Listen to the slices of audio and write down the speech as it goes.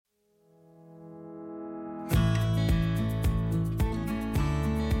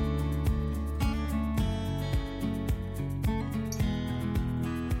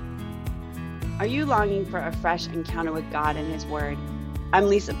you longing for a fresh encounter with God and His Word? I'm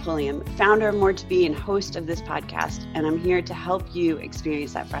Lisa Pulliam, founder of More to Be and host of this podcast, and I'm here to help you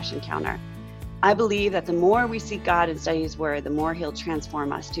experience that fresh encounter. I believe that the more we seek God and study His Word, the more He'll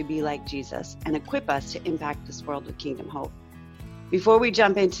transform us to be like Jesus and equip us to impact this world with kingdom hope. Before we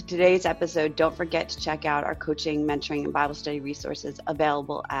jump into today's episode, don't forget to check out our coaching, mentoring, and Bible study resources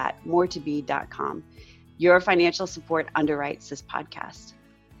available at moretobe.com. Your financial support underwrites this podcast.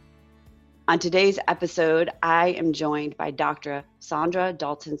 On today's episode, I am joined by Dr. Saundra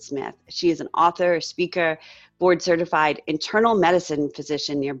Dalton-Smith. She is an author, speaker, board-certified internal medicine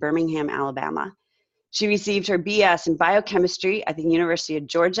physician near Birmingham, Alabama. She received her BS in biochemistry at the University of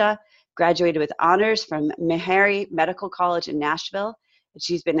Georgia, graduated with honors from Meharry Medical College in Nashville, and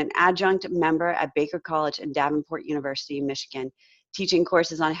she's been an adjunct member at Baker College and Davenport University, Michigan, teaching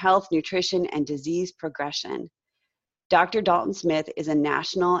courses on health, nutrition, and disease progression. Dr. Dalton-Smith is a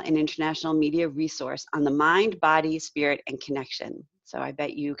national and international media resource on the mind, body, spirit, and connection. So I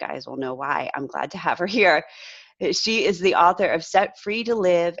bet you guys will know why I'm glad to have her here. She is the author of Set Free to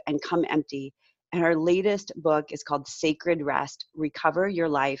Live and Come Empty, and her latest book is called Sacred Rest: Recover Your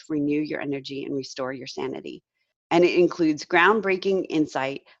Life, Renew Your Energy, and Restore Your Sanity. And it includes groundbreaking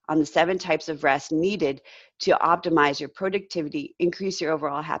insight on the 7 types of rest needed to optimize your productivity, increase your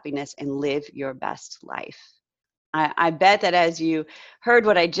overall happiness, and live your best life. I bet that as you heard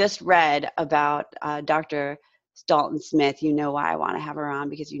what I just read about Dr. Dalton-Smith, you know why I want to have her on,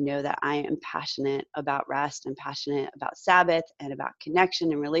 because you know that I am passionate about rest and passionate about Sabbath and about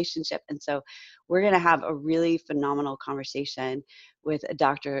connection and relationship. And so we're going to have a really phenomenal conversation with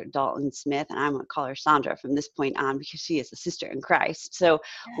Dr. Dalton-Smith, and I'm going to call her Saundra from this point on because she is a sister in Christ. So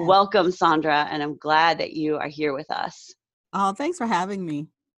welcome, Saundra, and I'm glad that you are here with us. Oh, thanks for having me.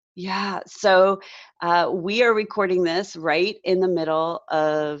 Yeah, so we are recording this right in the middle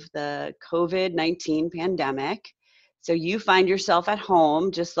of the COVID-19 pandemic. So you find yourself at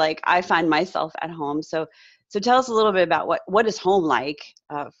home, just like I find myself at home. So tell us a little bit about what is home like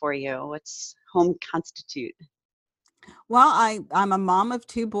for you? What's home constitute? Well, I'm a mom of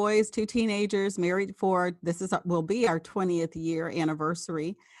 2 boys, 2 teenagers, married for, will be our 20th year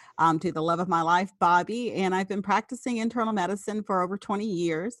anniversary, to the love of my life, Bobby, and I've been practicing internal medicine for over 20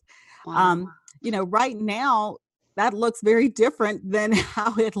 years. Wow. Right now, that looks very different than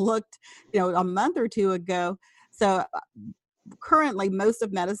how it looked, a month or 2 ago. So currently, most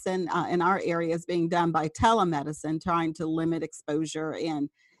of medicine in our area is being done by telemedicine, trying to limit exposure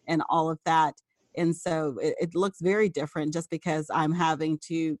and all of that. And so it looks very different just because I'm having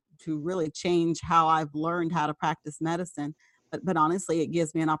to really change how I've learned how to practice medicine. But honestly, it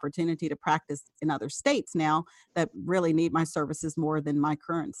gives me an opportunity to practice in other states now that really need my services more than my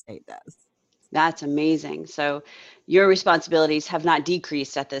current state does. That's amazing. So your responsibilities have not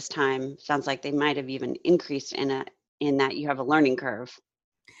decreased at this time. Sounds like they might have even increased in that you have a learning curve.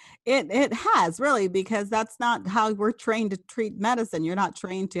 It has really, because that's not how we're trained to treat medicine. You're not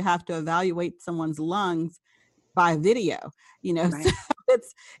trained to have to evaluate someone's lungs by video, Right. So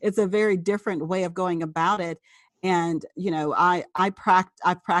it's a very different way of going about it. And, I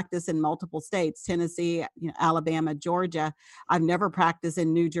practice in multiple states, Tennessee, Alabama, Georgia. I've never practiced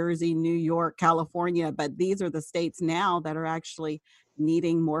in New Jersey, New York, California, but these are the states now that are actually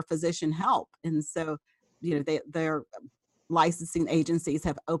needing more physician help. And so, they're licensing agencies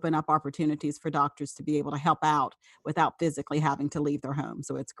have opened up opportunities for doctors to be able to help out without physically having to leave their home.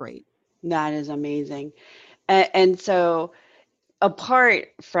 So it's great. That is amazing. And so apart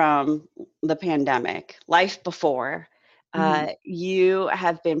from the pandemic, life before, you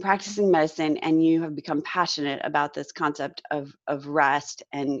have been practicing medicine and you have become passionate about this concept of rest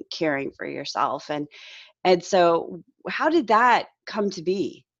and caring for yourself. And so how did that come to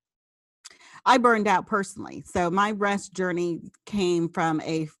be? I burned out personally. So my rest journey came from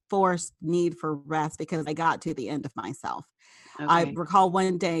a forced need for rest because I got to the end of myself. I Okay. recall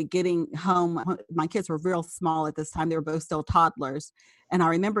one day getting home. My kids were real small at this time. They were both still toddlers. And I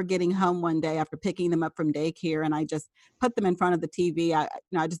remember getting home one day after picking them up from daycare, and I just put them in front of the TV.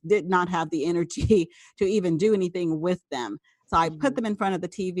 I just did not have the energy to even do anything with them. So I put them in front of the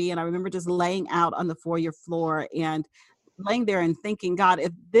TV, and I remember just laying out on the foyer floor and laying there and thinking, God,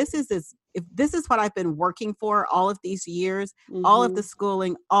 if this is what I've been working for all of these years, all of the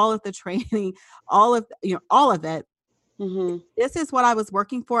schooling, all of the training, all of it, this is what I was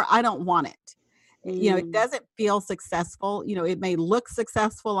working for, I don't want it. It doesn't feel successful. It may look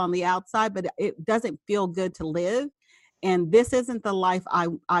successful on the outside, but it doesn't feel good to live. And this isn't the life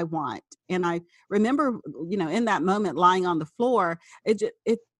I want. And I remember, in that moment lying on the floor,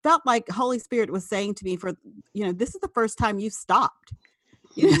 it felt like Holy Spirit was saying to me this is the first time you've stopped.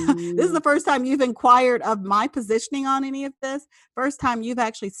 This is the first time you've inquired of my positioning on any of this. First time you've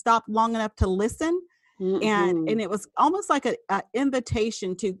actually stopped long enough to listen. And it was almost like a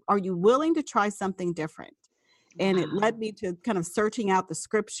invitation to, are you willing to try something different? And it led me to kind of searching out the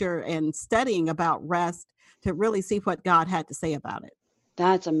scripture and studying about rest to really see what God had to say about it.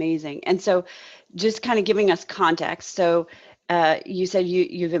 That's amazing. And so just kind of giving us context. So you said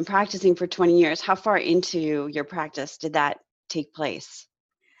you've been practicing for 20 years. How far into your practice did that take place?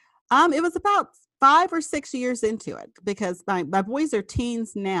 It was about 5 or 6 years into it, because my boys are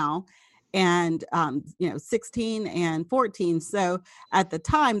teens now, and 16 and 14. So at the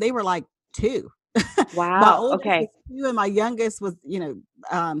time they were like 2. My Wow. oldest Okay. was 2 and my youngest was,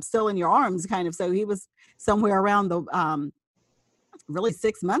 still in your arms kind of. So he was somewhere around the really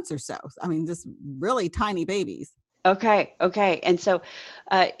 6 months or so. I mean, just really tiny babies. Okay. Okay. And so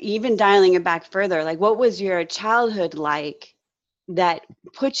even dialing it back further, like what was your childhood like that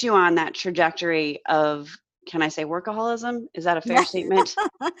put you on that trajectory of, can I say workaholism? Is that a fair Yeah, statement?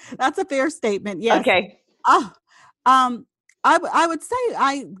 that's a fair statement. Yes. Okay. Oh, um, I would say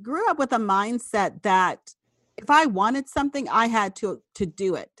I grew up with a mindset that if I wanted something, I had to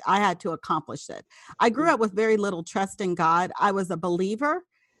do it. I had to accomplish it. I grew up with very little trust in God. I was a believer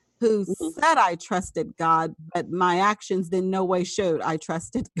who Mhm. said I trusted God, but my actions in no way showed I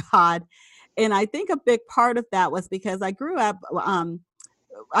trusted God. And I think a big part of that was because I grew up,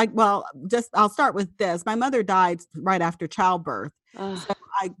 I'll start with this. My mother died right after childbirth. Ugh. So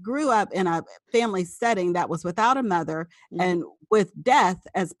I grew up in a family setting that was without a mother Mhm. and with death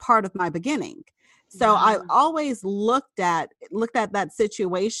as part of my beginning. So I Wow. always looked at that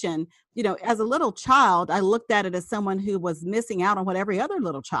situation, as a little child. I looked at it as someone who was missing out on what every other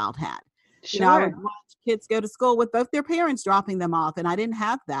little child had. I would Sure. watch kids go to school with both their parents dropping them off, and I didn't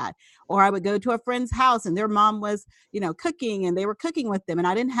have that. Or I would go to a friend's house and their mom was, cooking, and they were cooking with them, and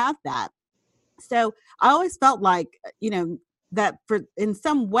I didn't have that. So I always felt like, that for in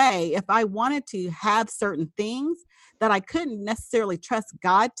some way, if I wanted to have certain things, that I couldn't necessarily trust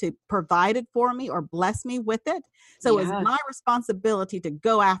God to provide it for me or bless me with it. So it was Yeah. my responsibility to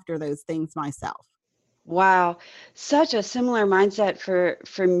go after those things myself. Wow, such a similar mindset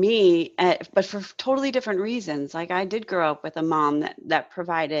for me, but for totally different reasons. Like I did grow up with a mom that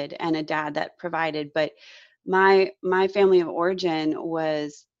provided and a dad that provided, but my family of origin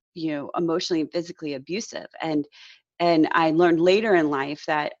was, emotionally and physically abusive, and I learned later in life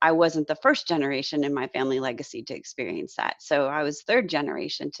that I wasn't the first generation in my family legacy to experience that. So I was third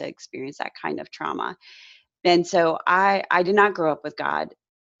generation to experience that kind of trauma. And so I did not grow up with God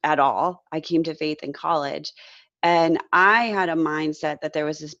at all. I came to faith in college, and I had a mindset that there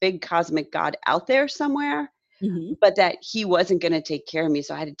was this big cosmic God out there somewhere, Mhm. but that he wasn't going to take care of me,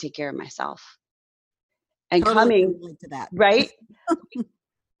 so I had to take care of myself. And Totally can coming, relate to that. right?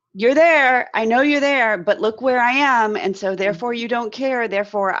 You're there. I know you're there, but look where I am, and so Mhm. therefore you don't care,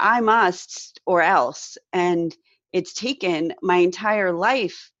 therefore I must or else. And it's taken my entire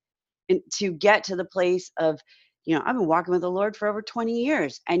life to get to the place of, I've been walking with the Lord for over 20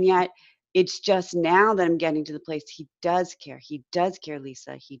 years. And yet it's just now that I'm getting to the place he does care. He does care,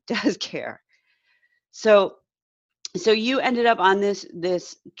 Lisa. He does care. So you ended up on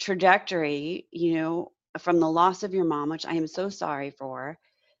this trajectory, from the loss of your mom, which I am so sorry for,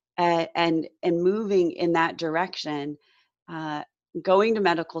 and moving in that direction, uh, going to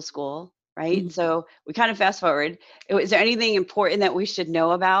medical school, right? Mhm. So we kind of fast forward. Is there anything important that we should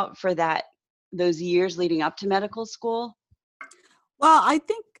know about for those years leading up to medical school? Well, I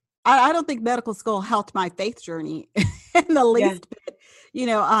think I don't think medical school helped my faith journey in the Yeah. least bit.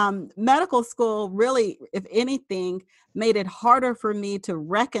 Medical school really, if anything, made it harder for me to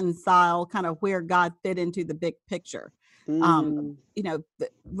reconcile kind of where God fit into the big picture. Um, Mm,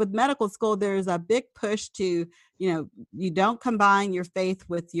 with medical school, there's a big push to, you don't combine your faith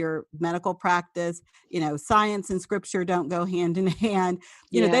with your medical practice. Science and scripture don't go hand in hand.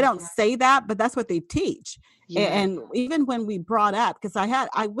 They yeah. don't say that, but that's what they teach. Yeah. And even when we brought up, because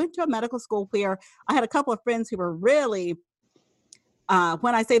I went to a medical school where I had a couple of friends who were really,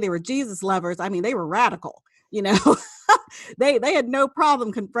 when I say they were Jesus lovers, I mean, they were radical, you know, they had no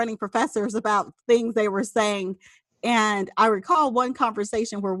problem confronting professors about things they were saying. And I recall one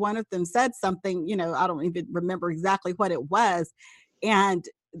conversation where one of them said something, I don't even remember exactly what it was. And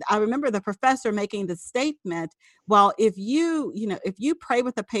I remember the professor making the statement, well, if you pray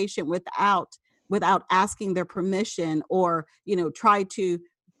with a patient without asking their permission, or, try to,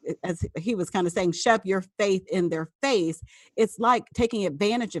 as he was kind of saying, shove your faith in their face, it's like taking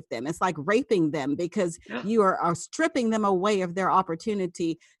advantage of them. It's like raping them, because you are stripping them away of their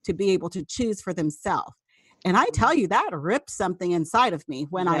opportunity to be able to choose for themselves. And I tell you, that ripped something inside of me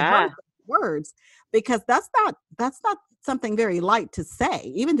when I heard Yeah. those words, because that's not something very light to say,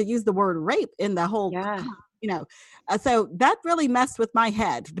 even to use the word rape in the whole, Yeah. you know. So that really messed with my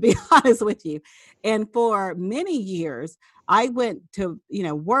head, to be honest with you. And for many years, I went to,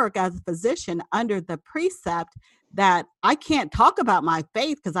 work as a physician under the precept that I can't talk about my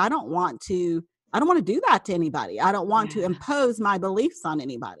faith because I don't want to do that to anybody. I don't want to Yeah. impose my beliefs on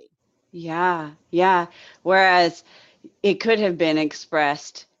anybody. Yeah. Yeah. Whereas it could have been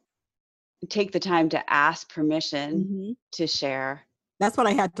expressed, take the time to ask permission Mhm. to share. That's what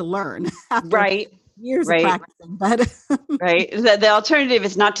I had to learn after Right. years of Right. practicing. But Right. The alternative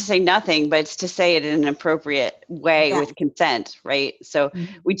is not to say nothing, but it's to say it in an appropriate way yeah. with consent. Right. So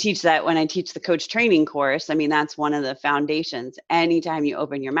Mhm. we teach that when I teach the coach training course. I mean, that's one of the foundations. Anytime you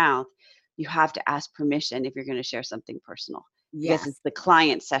open your mouth, you have to ask permission if you're going to share something personal, because Yes. it's the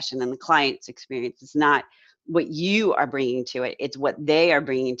client session and the client's experience. It's not what you are bringing to it. It's what they are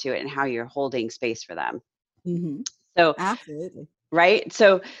bringing to it and how you're holding space for them. Mhm. So, Absolutely. right.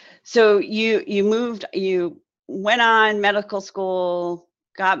 So you went on medical school,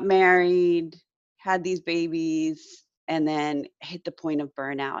 got married, had these babies, and then hit the point of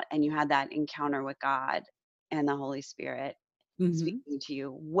burnout, and you had that encounter with God and the Holy Spirit Mhm. speaking to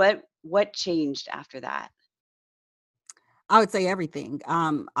you. What changed after that? I would say everything.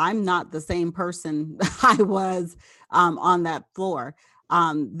 I'm not the same person I was on that floor.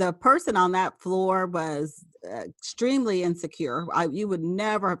 The person on that floor was extremely insecure. You would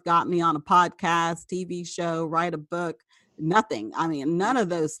never have got me on a podcast, TV show, write a book, nothing. I mean, none of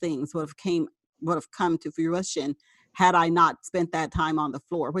those things would have come to fruition had I not spent that time on the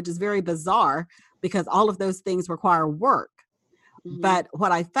floor, which is very bizarre because all of those things require work. Mhm. But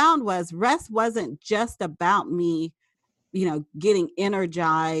what I found was rest wasn't just about me, getting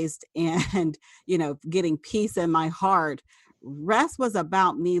energized and, getting peace in my heart. Rest was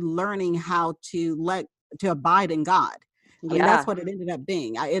about me learning how to abide in God. I mean, that's Yeah. what it ended up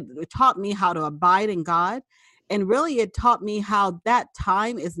being. It taught me how to abide in God. And really, it taught me how that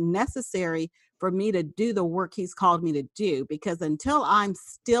time is necessary for me to do the work He's called me to do. Because until I'm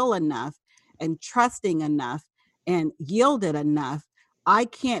still enough and trusting enough and yielded enough, I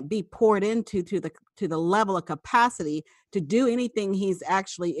can't be poured into to the level of capacity to do anything He's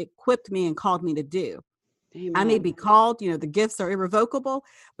actually equipped me and called me to do. I may Amen. be called, the gifts are irrevocable,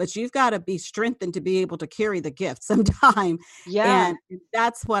 but you've got to be strengthened to be able to carry the gift sometime. Yeah. And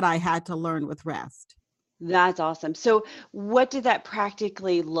that's what I had to learn with rest. That's awesome. So what did that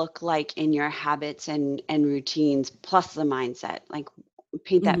practically look like in your habits and routines plus the mindset? Like,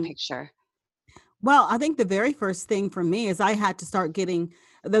 paint that Mhm. picture. Well, I think the very first thing for me is I had to start getting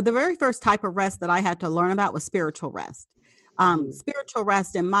the very first type of rest that I had to learn about was spiritual rest. Mhm. Spiritual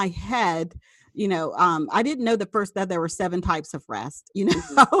rest in my head, I didn't know the first that there were 7 types of rest,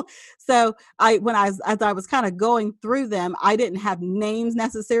 Mhm. So as I was kind of going through them, I didn't have names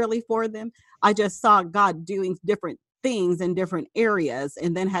necessarily for them. I just saw God doing different things in different areas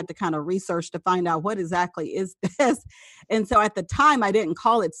and then had to kind of research to find out what exactly is this. And so at the time, I didn't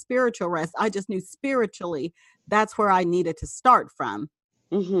call it spiritual rest. I just knew spiritually that's where I needed to start from.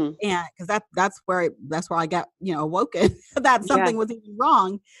 Mhm. And because that's where I got, awoken that Yeah. something was even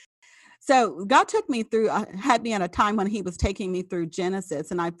wrong. So God took me through, had me at a time when He was taking me through Genesis,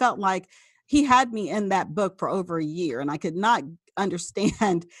 and I felt like He had me in that book for over a year, and I could not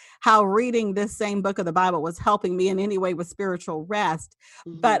understand how reading this same book of the Bible was helping me in any way with spiritual rest.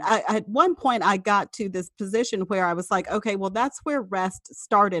 But Mhm. at one point, I got to this position where I was like, okay, well, that's where rest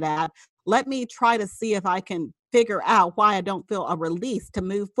started at. Let me try to see if I can figure out why I don't feel a release to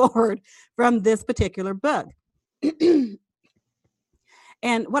move forward from this particular book.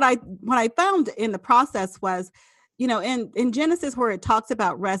 And what I found in the process was, in Genesis where it talks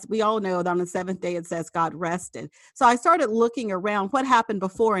about rest, we all know that on the seventh day it says God rested. So I started looking around what happened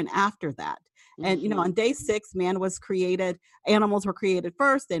before and after that. And Mhm. on day 6, man was created, animals were created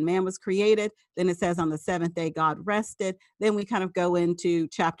first, then man was created. Then it says on the seventh day God rested. Then we kind of go into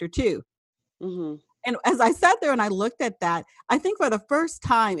chapter 2. Mhm. And as I sat there and I looked at that, I think for the first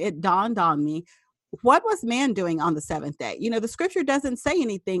time it dawned on me, what was man doing on the seventh day? The scripture doesn't say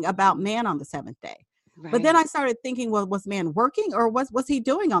anything about Mhm. man on the seventh day. But then Right. I started thinking, well, was man working or was he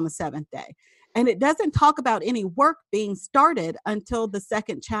doing on the seventh day? And it doesn't talk about any work being started until the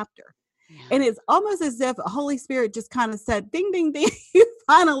second chapter. And Yeah. it's almost as if the Holy Spirit just kind of said, ding, ding, ding, you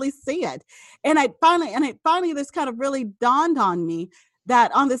finally see it. And it finally this kind of really dawned on me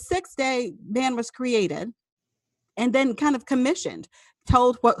that on the sixth day, man was created and then kind of commissioned,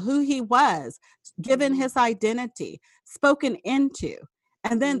 told who he was, given Mhm. his identity, spoken into.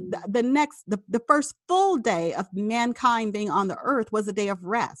 And then the first full day of mankind being on the earth was a day of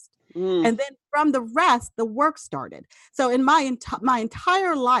rest. Mm. And then from the rest, the work started. So in my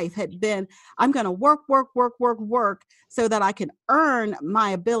entire life had been, I'm going to work so that I can earn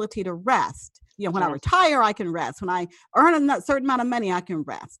my ability to rest. When I Yes. retire, I can rest. When I earn a certain amount of money, I can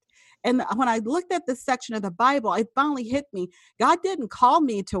rest. And when I looked at this section of the Bible, it finally hit me. God didn't call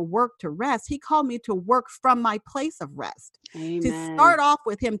me to work to rest. He called me to work from my place of rest. To Amen. start off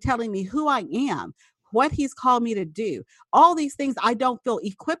with him telling me who I am, what he's called me to do, all these things I don't feel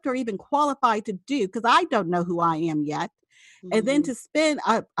equipped or even qualified to do because I don't know who I am yet. And then to spend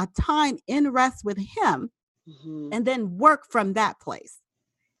a time in rest with him and then work from that place.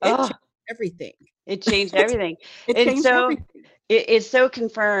 It Oh, changed everything. it changed everything. It And changed so everything. it so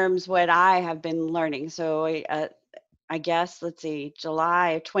confirms what I have been learning. So I guess, let's see,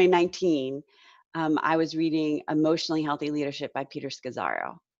 July of 2019, I was reading Emotionally Healthy Leadership by Peter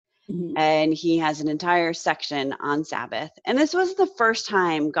Scazzaro. Mhm. And he has an entire section on Sabbath. And this was the first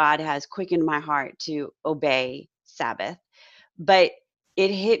time God has quickened my heart to obey Sabbath. But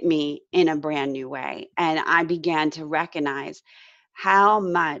it hit me in a brand new way. And I began to recognize how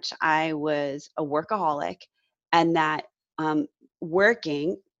much I was a workaholic, and that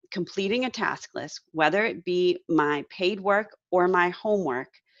working, completing a task list, whether it be my paid work or my homework,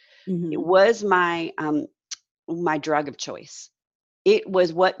 it Mhm. was my drug of choice. It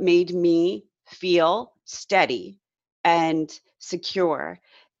was what made me feel steady and secure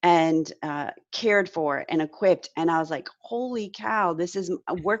and cared for and equipped. And I was like, holy cow,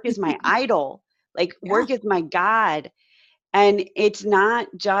 work is my idol. Like, Yeah. work is my God. And it's not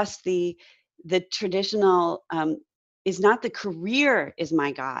just the traditional, is not the career is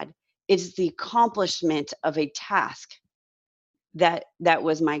my God. It's the accomplishment of a task that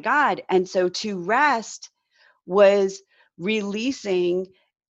was my God. And so to rest was releasing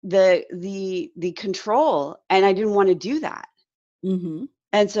the control, and I didn't want to do that. Mhm.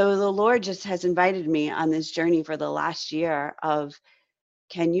 And so the Lord just has invited me on this journey for the last year of,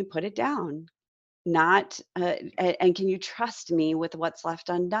 can you put it down? Not and can you trust me with what's left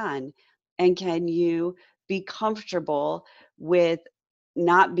undone? And can you be comfortable with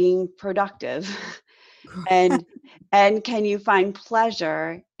not being productive? and and can you find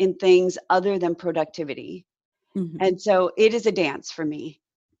pleasure in things other than productivity? Mhm. And so it is a dance for me.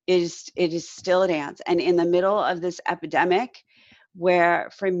 It is still a dance. And in the middle of this epidemic, where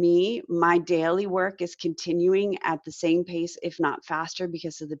for me, my daily work is continuing at the same pace, if not faster,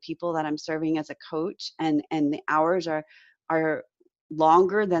 because of the people that I'm serving as a coach, and the hours are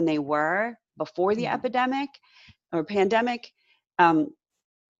longer than they were before the Mhm. epidemic or pandemic. Um,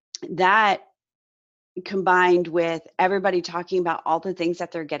 that combined with everybody talking about all the things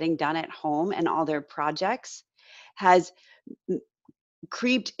that they're getting done at home and all their projects has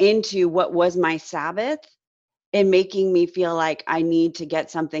creeped into what was my Sabbath and making me feel like I need to get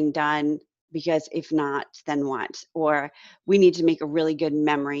something done, because if not, then what? Or we need to make a really good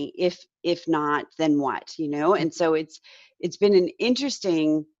memory. If not, then what? And so it's been an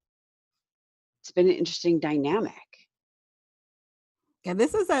interesting dynamic. Yeah,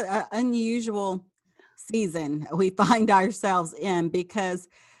 this is a unusual season we find ourselves in because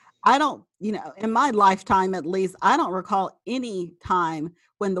I don't, in my lifetime at least, I don't recall any time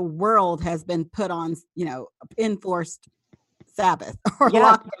when the world has been put on, enforced Sabbath or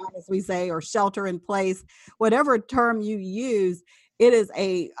Yeah, lockdown, as we say, or shelter in place, whatever term you use. It is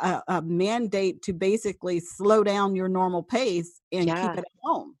a mandate to basically slow down your normal pace and keep yeah, it at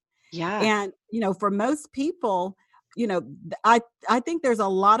home. yeah, And, for most people, I think there's a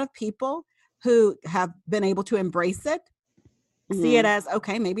lot of people who have been able to embrace it, see it mhm, as,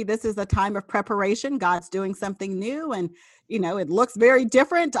 okay, maybe this is a time of preparation. God's doing something new, and it looks very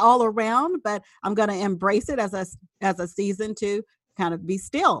different all around, but I'm going to embrace it as a season to kind of be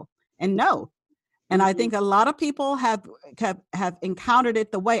still and know. And I mhm. think a lot of people have encountered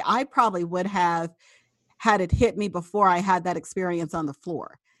it the way I probably would have had it hit me before I had that experience on the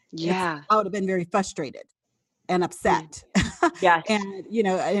floor. Yeah, I would have been very frustrated and yeah, upset. yes,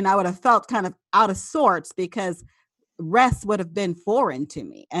 And I would have felt kind of out of sorts because rest would have been foreign to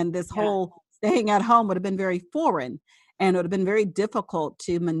me. And this yeah. whole staying at home would have been very foreign. And it would have been very difficult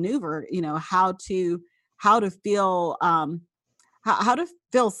to maneuver, how to feel how to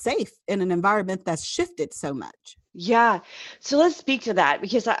feel safe in an environment that's shifted so much. Yeah. So let's speak to that,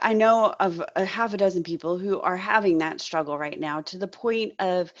 because I know of a half a dozen people who are having that struggle right now, to the point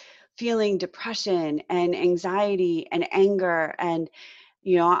of feeling depression and anxiety and anger. And,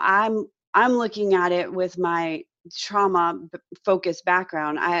 I'm looking at it with my trauma focused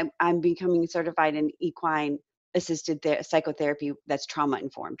background. I'm becoming certified in equine assisted psychotherapy that's trauma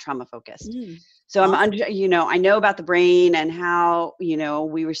informed, trauma focused. Mm, So I'm awesome. under, I know about the brain and how,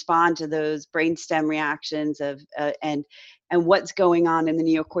 we respond to those brainstem reactions of, and what's going on in the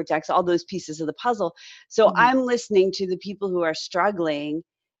neocortex, all those pieces of the puzzle. So Mhm. I'm listening to the people who are struggling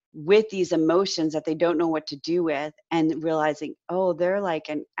with these emotions that they don't know what to do with, and realizing, oh, they're like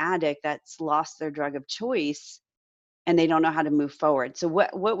an addict that's lost their drug of choice and they don't know how to move forward. So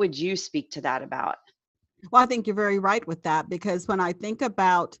what would you speak to that about? Well, I think you're very right with that, because when I think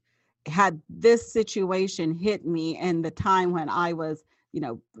about, had this situation hit me and the time when I was,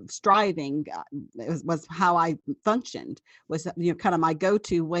 striving, was how I functioned, was, kind of my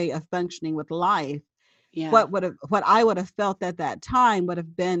go-to way of functioning with life. Yeah. What I would have felt at that time would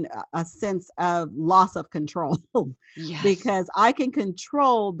have been a sense of loss of control, Yes. because I can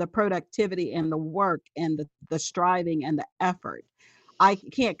control the productivity and the work and the striving and the effort. I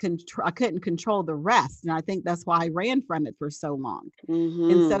couldn't control the rest. And I think that's why I ran from it for so long. And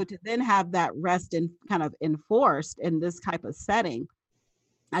Mm-hmm. so to then have that rest and kind of enforced in this type of setting,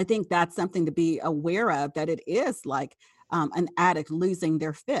 I think that's something to be aware of, that it is like an addict losing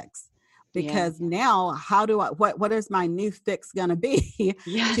their fix. Yeah. Because now, how do what is my new fix going to be to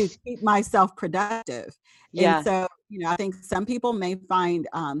Yes. keep myself productive? And Yeah. so, I think some people may find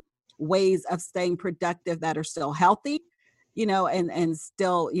ways of staying productive that are still healthy, and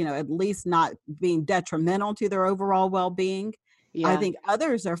still, at least not being detrimental to their overall well-being. I Yeah. think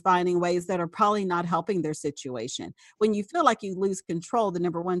others are finding ways that are probably not helping their situation. When you feel like you lose control, the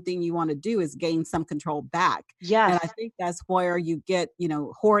number one thing you want to do is gain some control back. And I Yes. think that's where you get,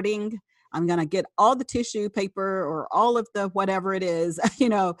 hoarding. I'm going to get all the tissue paper or all of the whatever it is,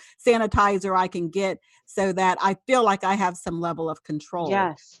 sanitizer I can get, so that I feel like I have some level of control.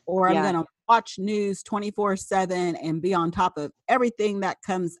 Yes. Or I'm Yeah. going to watch news 24/7 and be on top of everything that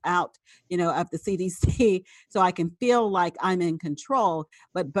comes out, of the CDC, so I can feel like I'm in control.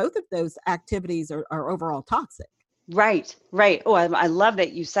 But both of those activities are overall toxic. Right. Right. Oh, I love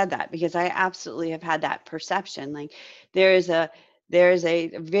that you said that, because I absolutely have had that perception. Like there's a there's a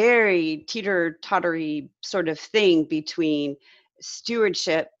very teeter-tottery sort of thing between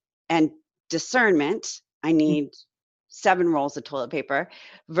stewardship and discernment. I Mm. need 7 rolls of toilet paper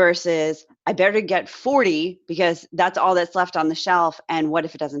versus I better get 40 because that's all that's left on the shelf. And what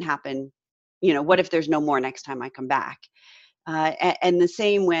if it doesn't happen? What if there's no more next time I come back? And the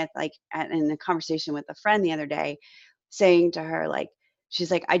same with like in a conversation with a friend the other day, saying to her, like,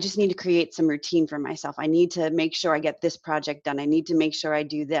 she's like, I just need to create some routine for myself. I need to make sure I get this project done. I need to make sure I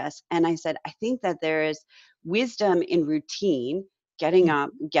do this. And I said, I think that there is wisdom in routine, getting Mhm.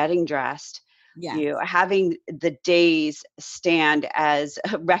 up, getting dressed, Yes. having the days stand as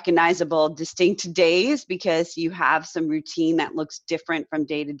recognizable, distinct days, because you have some routine that looks different from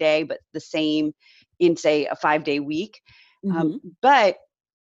day to day, but the same in, say, a 5-day week. Hmm. But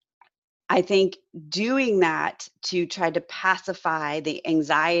I think doing that to try to pacify the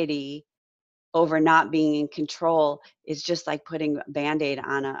anxiety over not being in control is just like putting a Band-Aid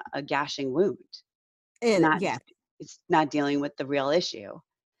on a gashing wound. Not Yes. It's not dealing with the real issue.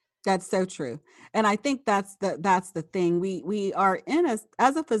 That's so true. And I think that's the thing. We are in,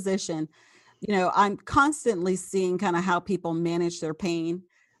 as a physician, I'm constantly seeing kind of how people manage their pain.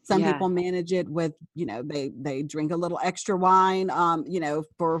 Some Yeah. people manage it with, they drink a little extra wine,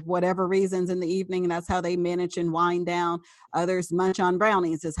 for whatever reasons in the evening, and that's how they manage and wind down. Others munch on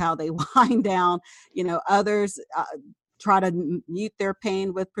brownies is how they wind down. Others try to mute their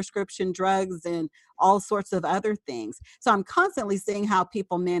pain with prescription drugs and all sorts of other things. So I'm constantly seeing how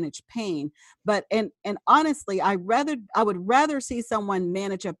people manage pain. But and honestly, I would rather see someone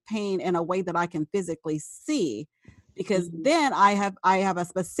manage a pain in a way that I can physically see, because Mhm. then I have a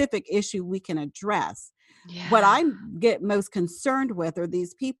specific issue we can address. What Yeah. I get most concerned with are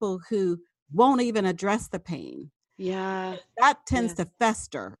these people who won't even address the pain. Yeah. That tends Yeah. to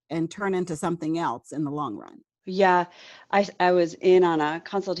fester and turn into something else in the long run. Yeah, I was in on a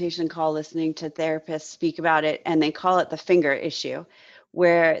consultation call listening to therapists speak about it, and they call it the finger issue,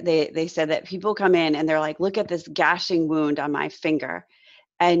 where they said that people come in and they're like, look at this gashing wound on my finger.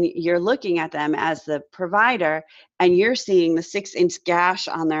 And you're looking at them as the provider, and you're seeing the 6-inch gash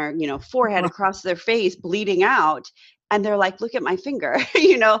on their, forehead Right. across their face bleeding out. And they're like, look at my finger,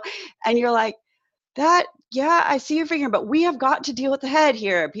 and you're like, that, yeah, I see your finger, but we have got to deal with the head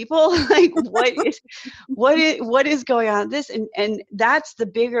here, people. Like, what is going on with this? And that's the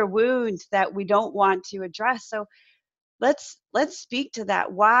bigger wounds that we don't want to address. So let's speak to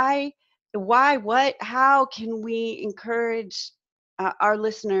that. What, how can we encourage our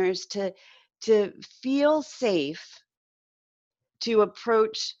listeners to feel safe to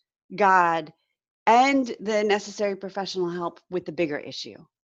approach God and the necessary professional help with the bigger issue?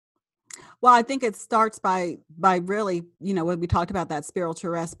 Well, I think it starts by really, when we talked about that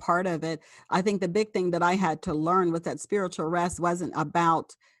spiritual rest part of it, I think the big thing that I had to learn was that spiritual rest wasn't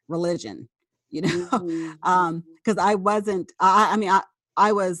about religion, you know, Mm-hmm. because I wasn't. I mean,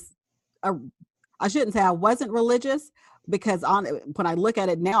 I was a I shouldn't say I wasn't religious, because when I look at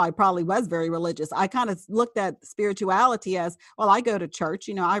it now, I probably was very religious. I kind of looked at spirituality as, well, I go to church,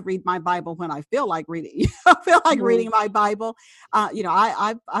 I read my Bible when I feel like reading, feel like Mm-hmm. reading my Bible.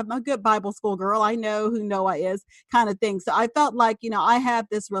 I'm a good Bible school girl. I know who Noah is, kind of thing. So I felt like, I have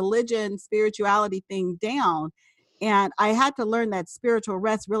this religion, spirituality thing down. And I had to learn that spiritual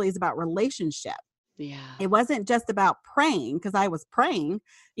rest really is about relationship. Yeah. It wasn't just about praying, because I was praying,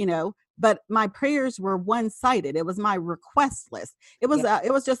 but my prayers were one-sided. It was my request list. Yeah.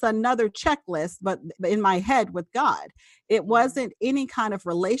 It was just another checklist, but in my head with God. It Yeah. wasn't any kind of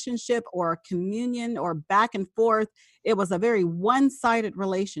relationship or communion or back and forth. It was a very one-sided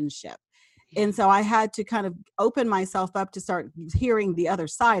relationship. And Yeah. so I had to kind of open myself up to start hearing the other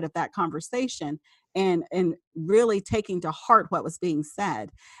side of that conversation, and really taking to heart what was being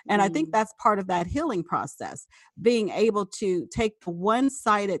said. And I think Mm. that's part of that healing process, being able to take the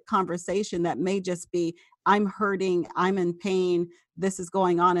one-sided conversation that may just be, I'm hurting, I'm in pain, this is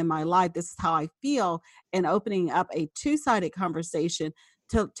going on in my life, this is how I feel, and opening up a two-sided conversation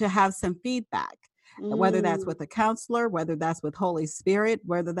to have some feedback, whether that's Mm. with a counselor, whether that's with Holy Spirit,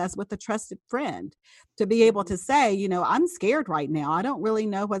 whether that's with a trusted friend, to be able Mhm. to say, I'm scared right now. I don't really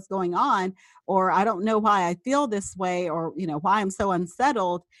know what's going on, or I don't know why I feel this way, or, why I'm so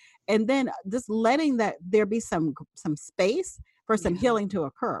unsettled. And then just letting that there be some space for some Yeah. healing to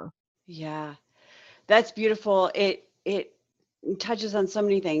occur. Yeah. That's beautiful. It touches on so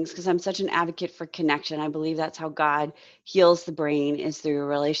many things because I'm such an advocate for connection. I believe that's how God heals the brain, is through a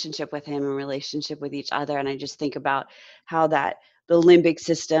relationship with him and relationship with each other. And I just think about how that the limbic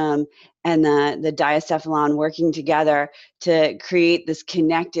system and the diacephalon working together to create this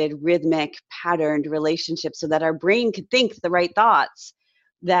connected, rhythmic, patterned relationship so that our brain could think the right thoughts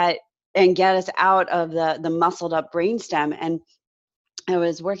that and get us out of the muscled up brainstem. And I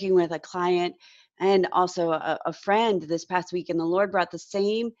was working with a client and also a friend this past week, and the Lord brought the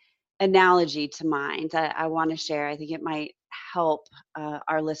same analogy to mind that I want to share. I think it might help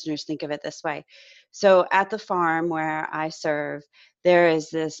our listeners think of it this way. So, at the farm where I serve, there is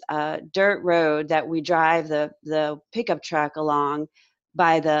this dirt road that we drive the pickup truck along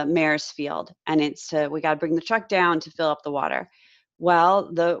by the mare's field, and we got to bring the truck down to fill up the water.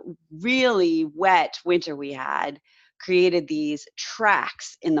 Well, the really wet winter we had created these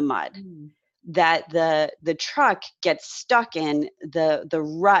tracks in the mud Mm. that the truck gets stuck in, the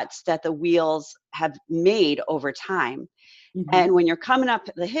ruts that the wheels have made over time. Mm-hmm. And when you're coming up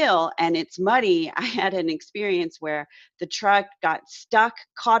the hill and it's muddy, I had an experience where the truck got stuck,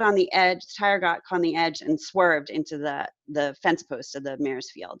 caught on the edge, the tire got caught on the edge and swerved into the fence post of the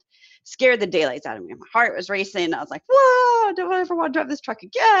mare's field. Scared the daylights out of me. My heart was racing. I was like, whoa, don't I ever want to drive this truck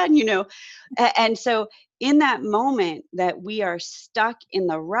again, And so in that moment that we are stuck in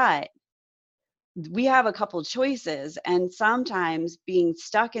the rut, we have a couple choices. And sometimes being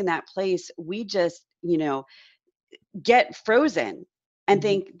stuck in that place, we just, get frozen and Mm-hmm.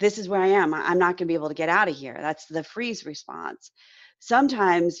 think, this is where I am. I'm not going to be able to get out of here. That's the freeze response.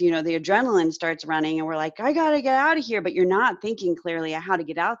 Sometimes, the adrenaline starts running and we're like, I got to get out of here, but you're not thinking clearly how to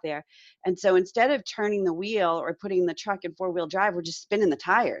get out there. And so instead of turning the wheel or putting the truck in four-wheel drive, we're just spinning the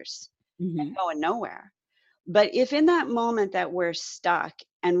tires and Mm-hmm. going nowhere. But if in that moment that we're stuck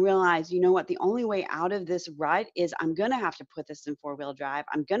and realize, what, the only way out of this rut is I'm going to have to put this in four-wheel drive.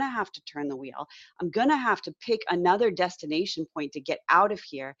 I'm going to have to turn the wheel. I'm going to have to pick another destination point to get out of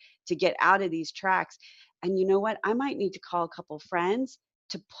here, to get out of these tracks. And you know what? I might need to call a couple friends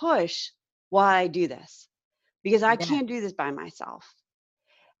to push while I do this because I Yeah. can't do this by myself.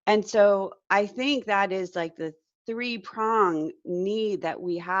 And so I think that is like the three-prong need that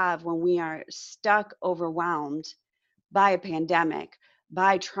we have when we are stuck, overwhelmed by a pandemic,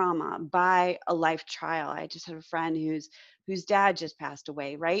 by trauma, by a life trial. I just had a friend whose dad just passed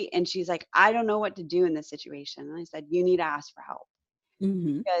away, right? And she's like, I don't know what to do in this situation. And I said, you need to ask for help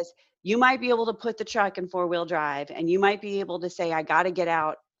Mm-hmm. because you might be able to put the truck in four-wheel drive and you might be able to say, I got to get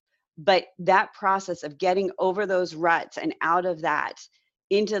out. But that process of getting over those ruts and out of that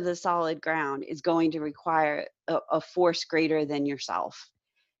into the solid ground is going to require a force greater than yourself.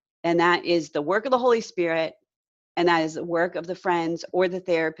 And that is the work of the Holy Spirit. And that is the work of the friends or the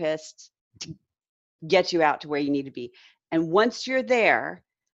therapists to get you out to where you need to be. And once you're there,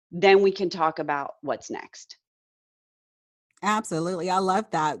 then we can talk about what's next. Absolutely. I love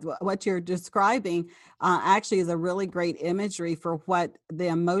that. What you're describing actually is a really great imagery for what the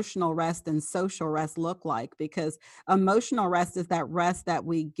emotional rest and social rest look like, because emotional rest is that rest that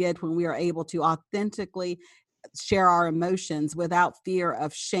we get when we are able to authentically share our emotions without fear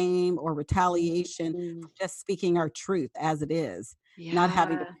of shame or retaliation, Mm. just speaking our truth as it is, not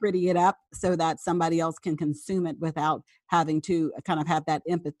having to Yeah. pretty it up so that somebody else can consume it without having to kind of have that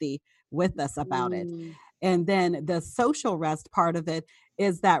empathy with us about it. Mm. And then the social rest part of it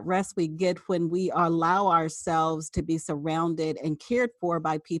is that rest we get when we allow ourselves to be surrounded and cared for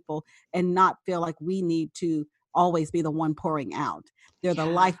by people and not feel like we need to always be the one pouring out. They're the Yeah.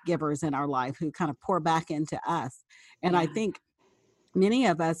 life givers in our life who kind of pour back into us. And I Yeah. think many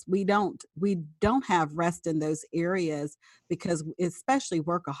of us we don't have rest in those areas, because especially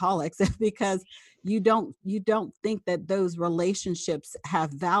workaholics, because you don't think that those relationships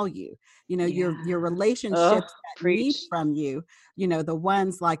have value. Your Yeah. Oh, relationships that need preach. from you, the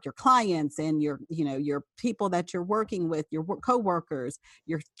ones like your clients and your people that you're working with, your coworkers,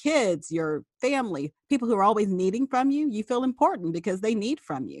 your kids, your family, people who are always needing from you, you feel important because they need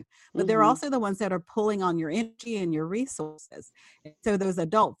from you. But they're Hmm. also the ones that are pulling on your energy and your resources. So those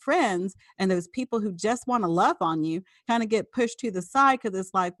adult friends and those people who just want to love on you kind of get pushed to the side, because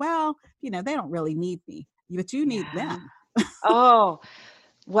it's like, well, they don't really need me, but you need Yeah. them. Oh,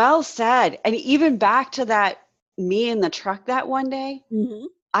 well said. And even back to that, me in the truck that one day,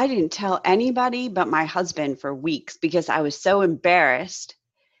 Mhm. I didn't tell anybody but my husband for weeks because I was so embarrassed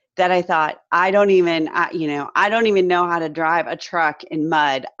that I thought, I don't even know how to drive a truck in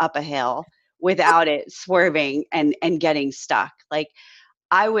mud up a hill without it swerving and getting stuck. Like,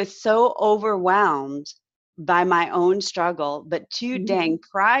 I was so overwhelmed by my own struggle, but too Mhm. dang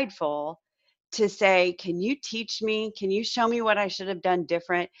prideful to say, "Can you teach me? Can you show me what I should have done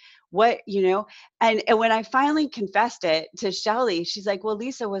different?" What, and when I finally confessed it to Shelly, she's like, "Well,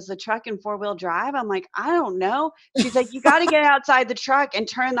 Lisa, was the truck in four-wheel drive?" I'm like, "I don't know." She's like, "You got to get outside the truck and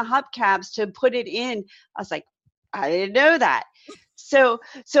turn the hubcaps to put it in." I was like, "I didn't know that." So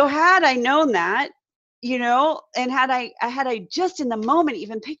had I known that, and had I just in the moment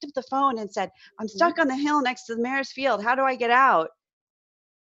even picked up the phone and said, "I'm Mhm. stuck on the hill next to the Mayor's Field. How do I get out?"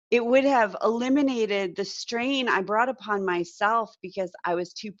 It would have eliminated the strain I brought upon myself because I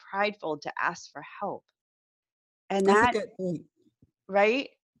was too prideful to ask for help. And That's a that, good point. right?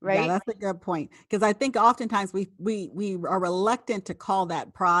 Yeah, Right? that's a good point, because I think oftentimes we are reluctant to call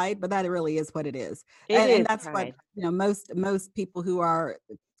that pride, but that really is what it is. It And is that's what, pride. most people who are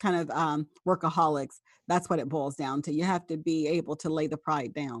kind of workaholics, that's what it boils down to. You have to be able to lay the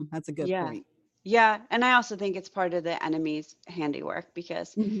pride down. That's a good Yeah. point. Yeah. And I also think it's part of the enemy's handiwork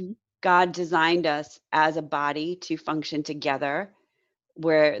because Mhm. God designed us as a body to function together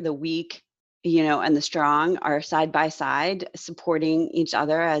where the weak, and the strong are side by side supporting each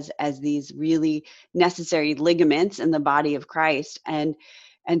other as these really necessary ligaments in the body of Christ. And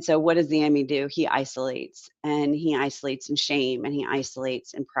so what does the enemy do? He isolates, and he isolates in shame, and he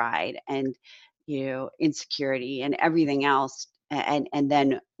isolates in pride, and insecurity and everything else. And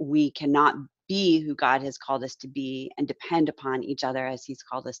then we cannot be who God has called us to be and depend upon each other as he's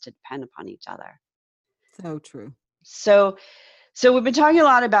called us to depend upon each other. So true. So we've been talking a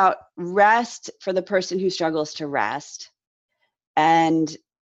lot about rest for the person who struggles to rest. And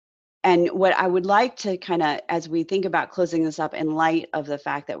what I would like to kind of, as we think about closing this up in light of the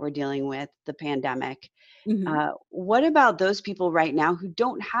fact that we're dealing with the pandemic, Mhm. what about those people right now who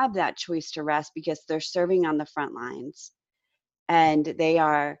don't have that choice to rest because they're serving on the front lines and they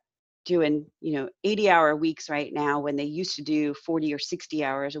are doing 80-hour weeks right now when they used to do 40 or 60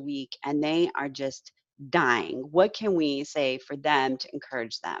 hours a week, and they are just dying? What can we say for them to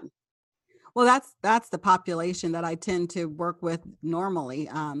encourage them? Well, that's the population that I tend to work with normally.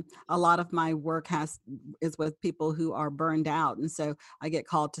 A lot of my work is with people who are burned out, and so I get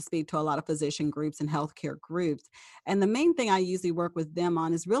called to speak to a lot of physician groups and healthcare groups. And the main thing I usually work with them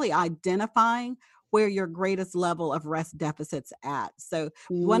on is really identifying where your greatest level of rest deficits at. So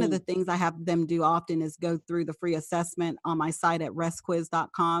one of the Mm, things I have them do often is go through the free assessment on my site at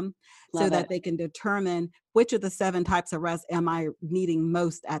restquiz.com, so love that it. they can determine which of the 7 types of rest am I needing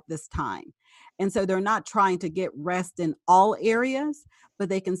most at this time. And so they're not trying to get rest in all areas, but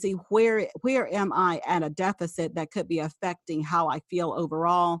they can see where am I at a deficit that could be affecting how I feel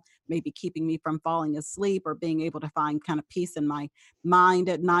overall, maybe keeping me from falling asleep or being able to find kind of peace in my mind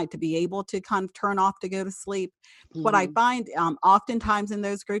at night to be able to kind of turn off to go to sleep. What I Mhm, find oftentimes in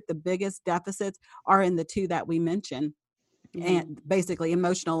those groups, the biggest deficits are in the two that we mentioned, mhm, and basically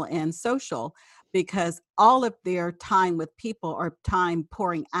emotional and social, because all of their time with people are time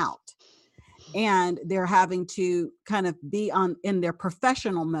pouring out. and they're having to kind of be in their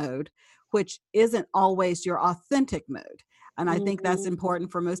professional mode, which isn't always your authentic mode. And I think that's Mhm.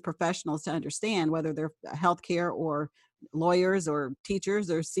 important for most professionals to understand, whether they're healthcare or lawyers or teachers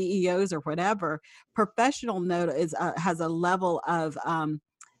or CEOs or whatever. Professional mode has a level of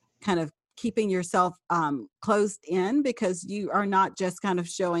kind of keeping yourself closed in, because you are not just kind of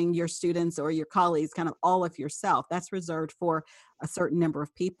showing your students or your colleagues kind of all of yourself. That's reserved for a certain number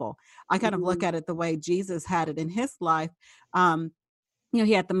of people. I kind of look Mhm. at it the way Jesus had it in his life. Um,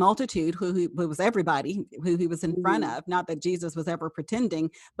 he had the multitude who was everybody who he was in front Mhm. of. Not that Jesus was ever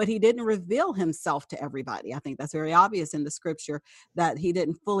pretending, but he didn't reveal himself to everybody. I think that's very obvious in the scripture that he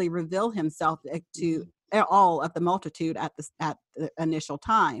didn't fully reveal himself to Mhm. all of the multitude at the initial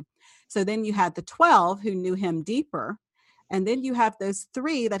time. So then you had the 12 who knew him deeper. And then you have those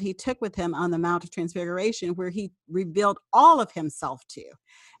three that he took with him on the Mount of Transfiguration, where he revealed all of himself to.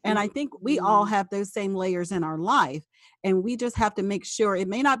 And I think we all Mhm. have those same layers in our life. And we just have to make sure it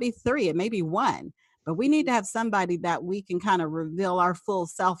may not be three, it may be one, but we need to have somebody that we can kind of reveal our full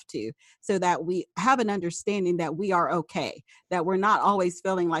self to, so that we have an understanding that we are okay, that we're not always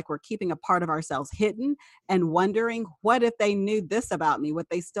feeling like we're keeping a part of ourselves hidden and wondering, what if they knew this about me? Would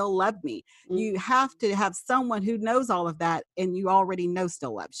they still love me? You Mhm. have to have someone who knows all of that and you already know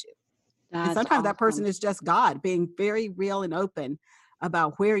still loves you. And That's sometimes that person awesome. is just God being very real and open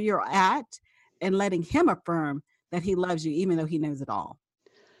about where you're at, and letting him affirm that he loves you, even though he knows it all.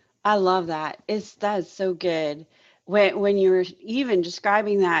 I love that. That is so good. When you were even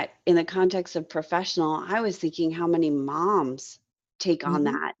describing that in the context of professional, I was thinking how many moms take on Hmm.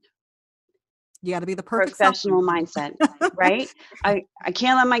 that You got to be the perfect self professional sometimes. mindset, right? I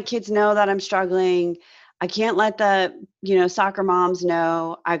can't let my kids know that I'm struggling. I can't let soccer moms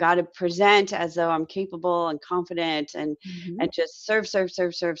know. I got to present as though I'm capable and confident, Hmm. and just serve, serve,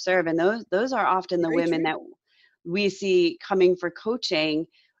 serve, serve, serve. And those are often the Very women true. that we see coming for coaching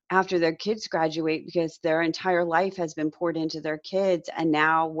after their kids graduate, because their entire life has been poured into their kids, and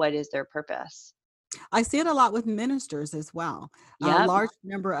now what is their purpose? I see it a lot with ministers as well. A Yep. large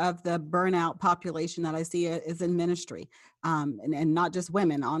number of the burnout population that I see is in ministry, and not just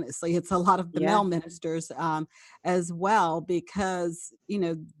women. Honestly, it's a lot of the Yeah. male ministers as well, because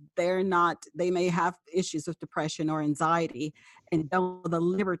they may have issues with depression or anxiety, and don't have the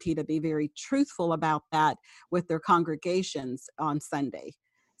liberty to be very truthful about that with their congregations on Sunday.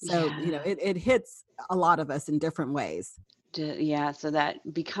 So Yeah. it hits a lot of us in different ways. Yeah, so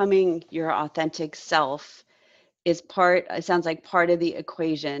that becoming your authentic self is it sounds like part of the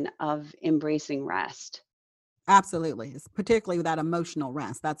equation of embracing rest. Absolutely. It's particularly that emotional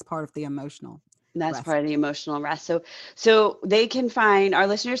rest. That's part of the emotional And that's rest. part of the emotional rest. So our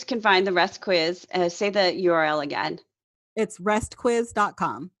listeners can find the rest quiz. Say the URL again. It's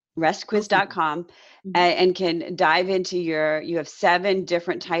restquiz.com. Real simple. Restquiz.com, Mhm. and can dive into you have 7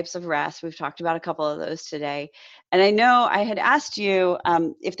 different types of rest. We've talked about a couple of those today. And I know I had asked you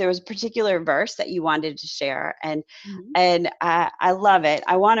if there was a particular verse that you wanted to share, and Mhm. I love it.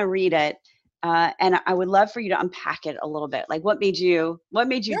 I want to read it, and I would love for you to unpack it a little bit. Like, what made you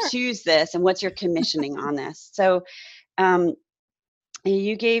Sure. choose this, and what's your commissioning on this? So, um,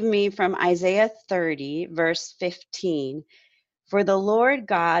 you gave me from Isaiah 30, verse 15. For the Lord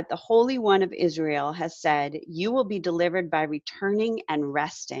God, the Holy One of Israel, has said, "You will be delivered by returning and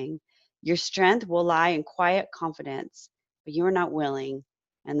resting. Your strength will lie in quiet confidence, but you are not willing."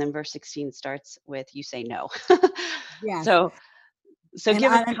 And then verse 16 starts with, "You say no." Yes. so, so And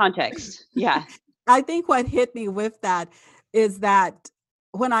give us I context. Yeah. I think what hit me with that is that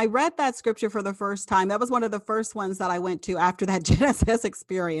when I read that scripture for the first time, that was one of the first ones that I went to after that Genesis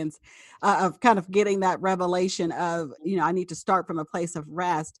experience, of kind of getting that revelation of, I need to start from a place of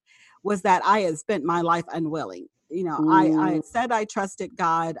rest, was that I had spent my life unwilling. I Mm, had said I trusted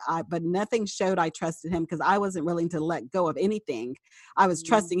God, but nothing showed I trusted him, because I wasn't willing to let go of anything. I was mm,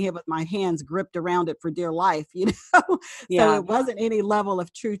 trusting him with my hands gripped around it for dear life, so yeah. it wasn't any level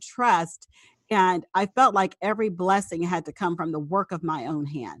of true trust. And I felt like every blessing had to come from the work of my own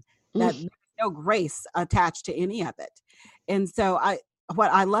hand, that Mm, there was no grace attached to any of it. And so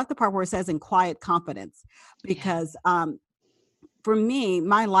what I love the part where it says in quiet confidence, yeah. because for me,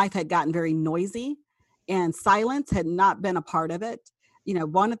 my life had gotten very noisy, and silence had not been a part of it.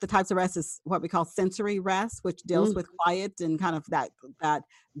 One of the types of rest is what we call sensory rest, which deals Mm, with quiet and kind of that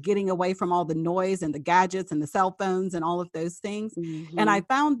getting away from all the noise and the gadgets and the cell phones and all of those things. And I mhm,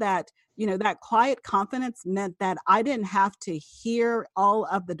 found that, that quiet confidence meant that I didn't have to hear all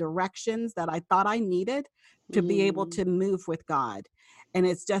of the directions that I thought I needed to be able mm, to move with God. And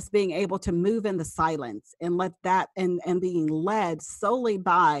it's just being able to move in the silence and let that and being led solely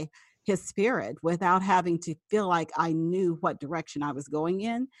by his spirit without having to feel like I knew what direction I was going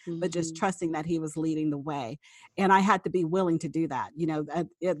in, but just trusting that he was leading the way. And I had to be willing to do that.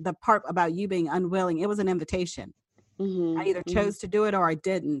 The part about you being unwilling, it was an invitation. I either chose to do it or I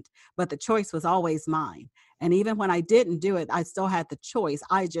didn't, but the choice was always mine. And even when I didn't do it, I still had the choice.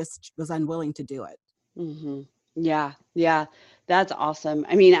 I just was unwilling to do it. Yeah, yeah, that's awesome.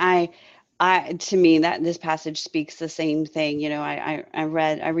 I mean, to me, that this passage speaks the same thing. I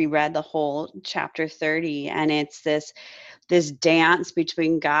reread the whole chapter 30, and it's this dance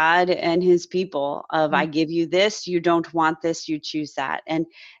between God and his people of, I give you this, you don't want this, you choose that. And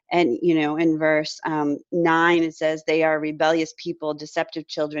in verse 9, it says, they are rebellious people, deceptive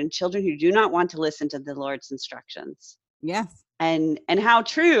children who do not want to listen to the Lord's instructions. Yes. And how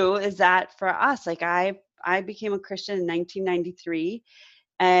true is that for us? Like I became a Christian in 1993,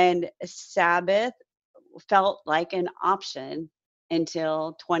 and Sabbath felt like an option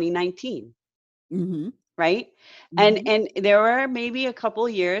until 2019. Right. And there were maybe a couple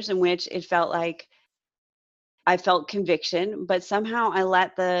of years in which it felt like I felt conviction, but somehow I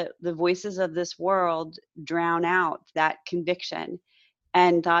let the voices of this world drown out that conviction,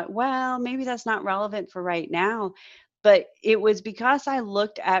 and thought, well, maybe that's not relevant for right now. But it was because I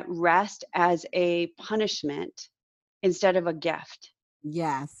looked at rest as a punishment instead of a gift.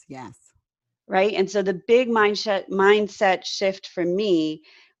 Yes, yes. Right. And so the big mindset shift for me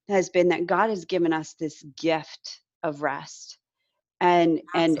has been that God has given us this gift of rest. And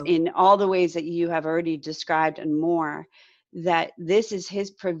in all the ways that you have already described and more, that this is his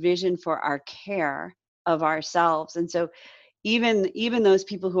provision for our care of ourselves. And so even those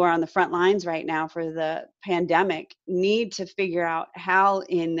people who are on the front lines right now for the pandemic need to figure out how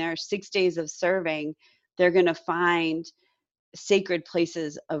in their 6 days of serving, they're going to find sacred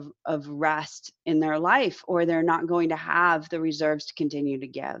places of rest in their life, or they're not going to have the reserves to continue to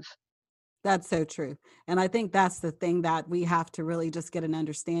give. That's so true. And I think that's the thing that we have to really just get an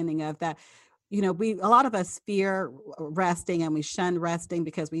understanding of, that a lot of us fear resting and we shun resting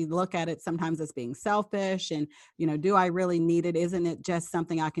because we look at it sometimes as being selfish and, do I really need it? Isn't it just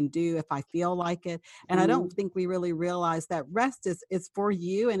something I can do if I feel like it? And I don't think we really realize that rest is for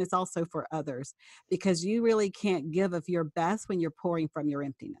you, and it's also for others, because you really can't give of your best when you're pouring from your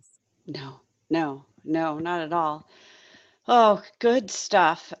emptiness. No, not at all. Oh, good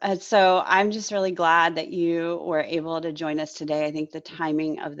stuff. And so I'm just really glad that you were able to join us today. I think the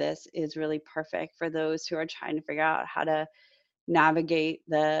timing of this is really perfect for those who are trying to figure out how to navigate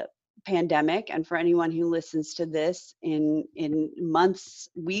the pandemic. And for anyone who listens to this in months,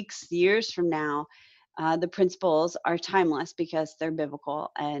 weeks, years from now, the principles are timeless because they're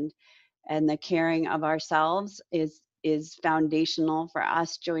biblical, and the caring of ourselves is foundational for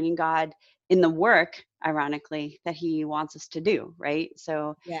us joining God in the work, ironically, that he wants us to do, right?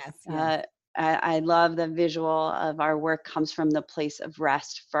 So Yes. I love the visual of our work comes from the place of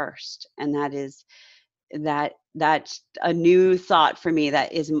rest first. And that's a new thought for me.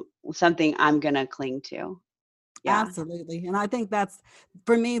 That is something I'm going to cling to. Yeah. Absolutely. And I think that's,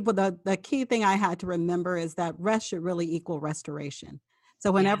 for me, but the key thing I had to remember is that rest should really equal restoration.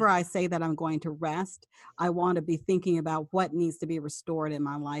 So whenever I say that I'm going to rest, I want to be thinking about what needs to be restored in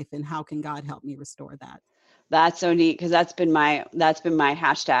my life and how can God help me restore that. That's so neat, because that's been my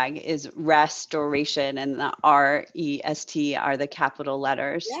hashtag is restoration, and the REST are the capital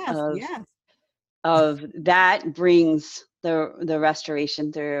letters of that brings the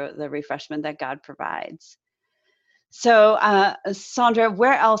restoration through the refreshment that God provides. So Sandra,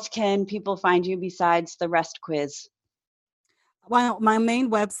 where else can people find you besides the rest quiz? Well, my main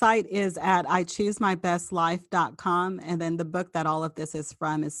website is at ichoosemybestlife.com. And then the book that all of this is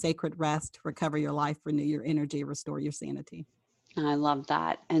from is Sacred Rest: Recover Your Life, Renew Your Energy, Restore Your Sanity. I love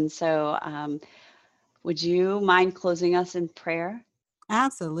that. And so would you mind closing us in prayer?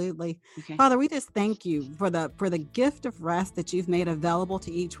 Absolutely. Okay. Father, we just thank you for the gift of rest that you've made available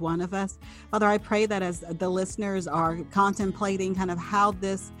to each one of us. Father, I pray that as the listeners are contemplating kind of how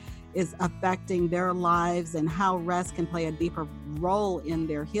this is affecting their lives and how rest can play a deeper role in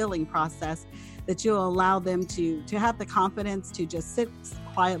their healing process, that you'll allow them to have the confidence to just sit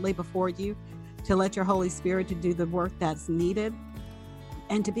quietly before you, to let your Holy Spirit to do the work that's needed,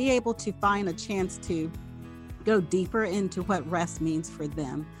 and to be able to find a chance to go deeper into what rest means for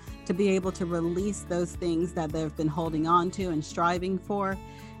them, to be able to release those things that they've been holding on to and striving for,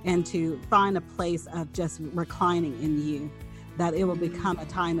 and to find a place of just reclining in you, that it will become a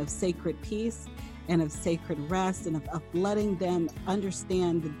time of sacred peace and of sacred rest, and of letting them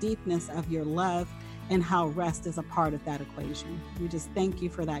understand the deepness of your love and how rest is a part of that equation. We just thank you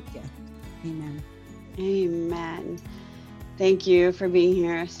for that gift. Amen. Amen. Thank you for being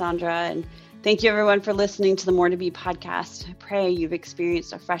here, Sandra. And thank you, everyone, for listening to the More to Be podcast. I pray you've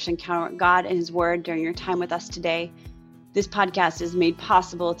experienced a fresh encounter with God and His Word during your time with us today. This podcast is made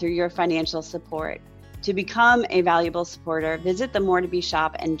possible through your financial support. To become a valuable supporter, visit the More to Be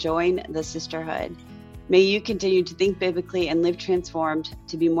shop and join the sisterhood. May you continue to think biblically and live transformed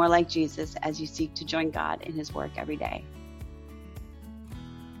to be more like Jesus as you seek to join God in His work every day.